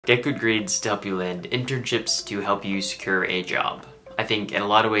Get good grades to help you land internships to help you secure a job. I think in a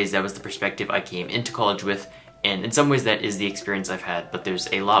lot of ways that was the perspective I came into college with, and in some ways that is the experience I've had, but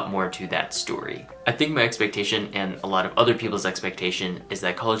there's a lot more to that story. I think my expectation, and a lot of other people's expectation, is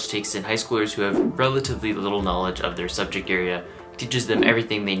that college takes in high schoolers who have relatively little knowledge of their subject area, teaches them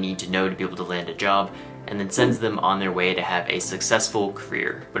everything they need to know to be able to land a job, and then sends them on their way to have a successful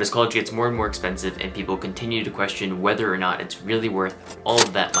career. But as college gets more and more expensive and people continue to question whether or not it's really worth all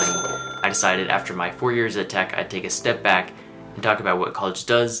of that money, I decided after my 4 years at Tech I'd take a step back and talk about what college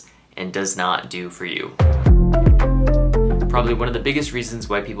does and does not do for you. Probably one of the biggest reasons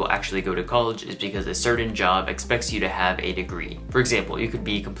why people actually go to college is because a certain job expects you to have a degree. For example, you could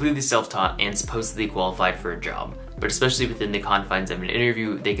be completely self-taught and supposedly qualified for a job, but especially within the confines of an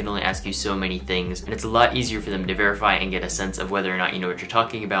interview, they can only ask you so many things, and it's a lot easier for them to verify and get a sense of whether or not you know what you're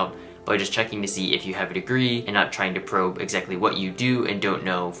talking about by just checking to see if you have a degree and not trying to probe exactly what you do and don't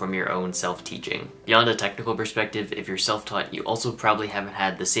know from your own self-teaching. Beyond a technical perspective, if you're self-taught, you also probably haven't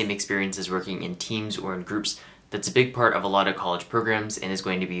had the same experiences working in teams or in groups. That's a big part of a lot of college programs and is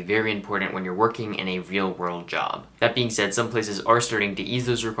going to be very important when you're working in a real-world job. That being said, some places are starting to ease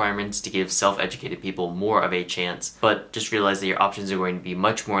those requirements to give self-educated people more of a chance, but just realize that your options are going to be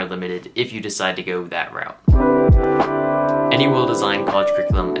much more limited if you decide to go that route. Any well-designed college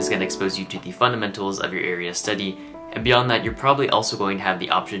curriculum is going to expose you to the fundamentals of your area of study, and beyond that, you're probably also going to have the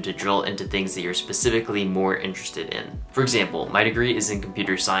option to drill into things that you're specifically more interested in. For example, my degree is in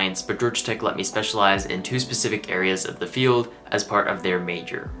computer science, but Georgia Tech let me specialize in 2 specific areas of the field as part of their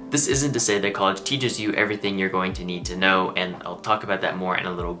major. This isn't to say that college teaches you everything you're going to need to know, and I'll talk about that more in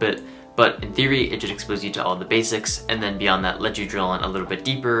a little bit, but in theory, it should expose you to all the basics, and then beyond that, let you drill in a little bit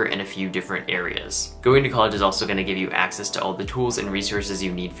deeper in a few different areas. Going to college is also going to give you access to all the tools and resources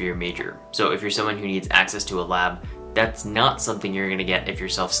you need for your major. So if you're someone who needs access to a lab, that's not something you're going to get if you're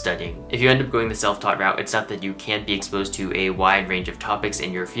self-studying. If you end up going the self-taught route, it's not that you can't be exposed to a wide range of topics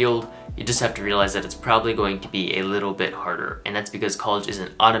in your field, you just have to realize that it's probably going to be a little bit harder, and that's because college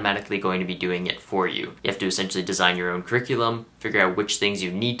isn't automatically going to be doing it for you. You have to essentially design your own curriculum, figure out which things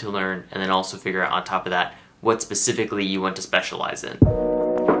you need to learn, and then also figure out on top of that what specifically you want to specialize in.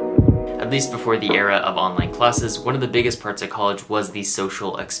 At least before the era of online classes, one of the biggest parts of college was the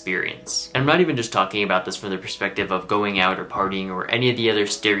social experience. And I'm not even just talking about this from the perspective of going out or partying or any of the other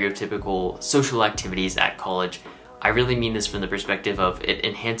stereotypical social activities at college. I really mean this from the perspective of it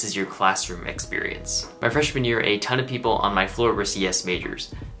enhances your classroom experience. My freshman year, a ton of people on my floor were CS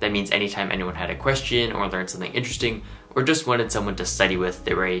majors. That means anytime anyone had a question or learned something interesting, or just wanted someone to study with,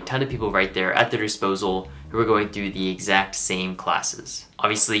 there were a ton of people right there at their disposal who were going through the exact same classes.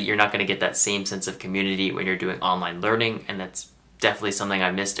 Obviously, you're not going to get that same sense of community when you're doing online learning, and that's definitely something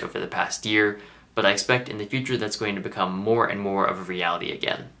I missed over the past year, but I expect in the future that's going to become more and more of a reality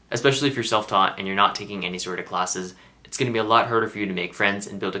again. Especially if you're self-taught and you're not taking any sort of classes, it's going to be a lot harder for you to make friends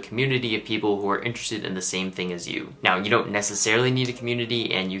and build a community of people who are interested in the same thing as you. Now, you don't necessarily need a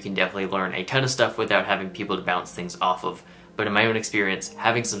community, and you can definitely learn a ton of stuff without having people to bounce things off of, but in my own experience,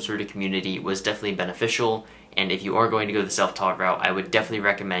 having some sort of community was definitely beneficial, and if you are going to go the self-taught route, I would definitely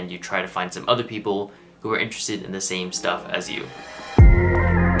recommend you try to find some other people who are interested in the same stuff as you.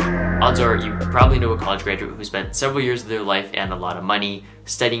 Odds are you probably know a college graduate who spent several years of their life and a lot of money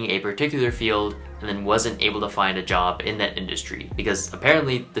studying a particular field and then wasn't able to find a job in that industry, because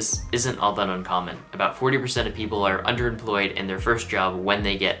apparently this isn't all that uncommon. About 40% of people are underemployed in their first job when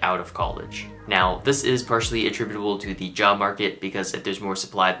they get out of college. Now, this is partially attributable to the job market, because if there's more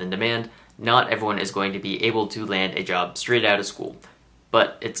supply than demand, not everyone is going to be able to land a job straight out of school.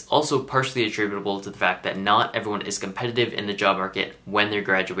 But it's also partially attributable to the fact that not everyone is competitive in the job market when they're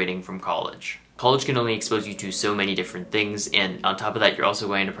graduating from college. College can only expose you to so many different things, and on top of that, you're also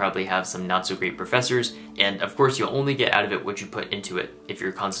going to probably have some not so great professors, and of course you'll only get out of it what you put into it. If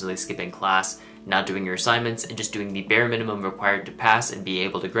you're constantly skipping class, not doing your assignments, and just doing the bare minimum required to pass and be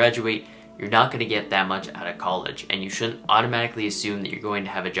able to graduate, you're not going to get that much out of college, and you shouldn't automatically assume that you're going to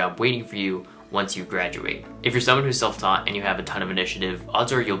have a job waiting for you once you graduate. If you're someone who's self-taught and you have a ton of initiative,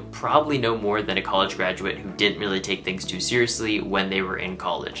 odds are you'll probably know more than a college graduate who didn't really take things too seriously when they were in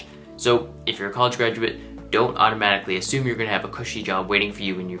college. So if you're a college graduate, don't automatically assume you're going to have a cushy job waiting for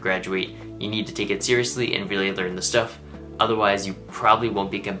you when you graduate. You need to take it seriously and really learn the stuff. Otherwise, you probably won't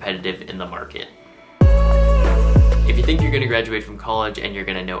be competitive in the market. If you think you're going to graduate from college and you're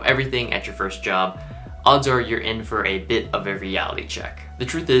going to know everything at your first job, odds are you're in for a bit of a reality check. The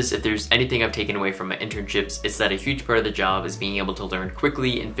truth is, if there's anything I've taken away from my internships, it's that a huge part of the job is being able to learn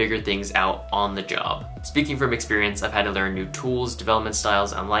quickly and figure things out on the job. Speaking from experience, I've had to learn new tools, development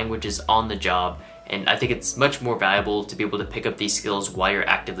styles, and languages on the job, And I think it's much more valuable to be able to pick up these skills while you're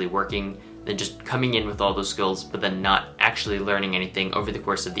actively working than just coming in with all those skills but then not actually learning anything over the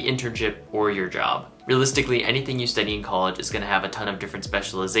course of the internship or your job. Realistically, anything you study in college is going to have a ton of different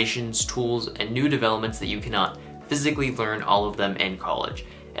specializations, tools, and new developments that you cannot physically learn all of them in college.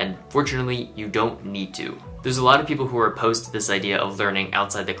 And fortunately, you don't need to. There's a lot of people who are opposed to this idea of learning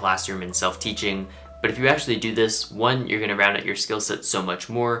outside the classroom and self-teaching, but if you actually do this, one, you're going to round out your skill set so much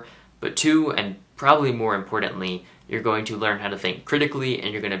more, but two, and probably more importantly, you're going to learn how to think critically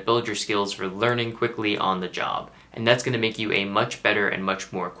and you're going to build your skills for learning quickly on the job. And that's going to make you a much better and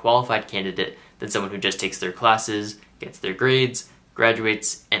much more qualified candidate than someone who just takes their classes, gets their grades,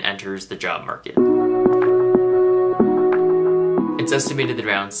 graduates, and enters the job market. It's estimated that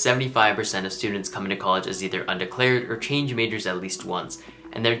around 75% of students come into college as either undeclared or change majors at least once,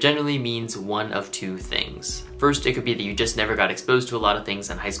 and that generally means one of two things. First, it could be that you just never got exposed to a lot of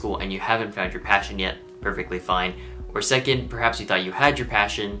things in high school and you haven't found your passion yet, perfectly fine. Or second, perhaps you thought you had your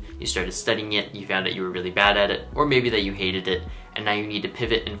passion, you started studying it, you found out you were really bad at it, or maybe that you hated it, and now you need to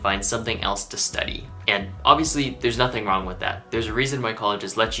pivot and find something else to study. And obviously, there's nothing wrong with that. There's a reason why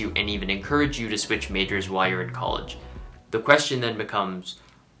colleges let you and even encourage you to switch majors while you're in college. The question then becomes,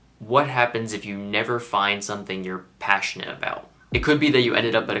 what happens if you never find something you're passionate about? It could be that you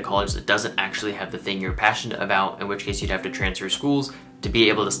ended up at a college that doesn't actually have the thing you're passionate about, in which case you'd have to transfer schools to be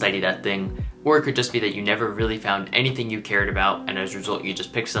able to study that thing. Or it could just be that you never really found anything you cared about, and as a result you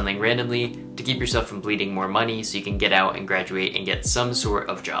just picked something randomly to keep yourself from bleeding more money so you can get out and graduate and get some sort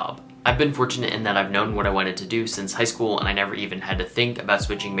of job. I've been fortunate in that I've known what I wanted to do since high school and I never even had to think about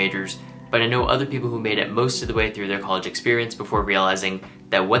switching majors, but I know other people who made it most of the way through their college experience before realizing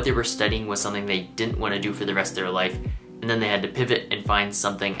that what they were studying was something they didn't want to do for the rest of their life, and then they had to pivot and find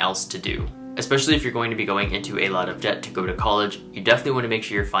something else to do. Especially if you're going to be going into a lot of debt to go to college, you definitely want to make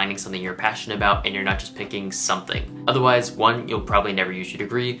sure you're finding something you're passionate about and you're not just picking something. Otherwise, one, you'll probably never use your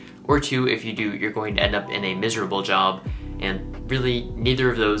degree, or two, if you do, you're going to end up in a miserable job, and really, neither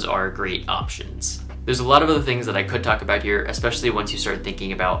of those are great options. There's a lot of other things that I could talk about here, especially once you start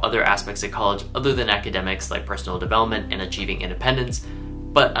thinking about other aspects of college other than academics like personal development and achieving independence,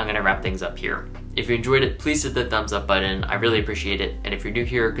 but I'm gonna wrap things up here. If you enjoyed it, please hit the thumbs up button, I really appreciate it, and if you're new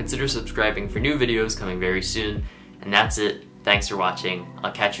here, consider subscribing for new videos coming very soon. And that's it, thanks for watching,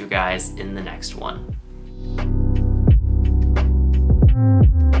 I'll catch you guys in the next one.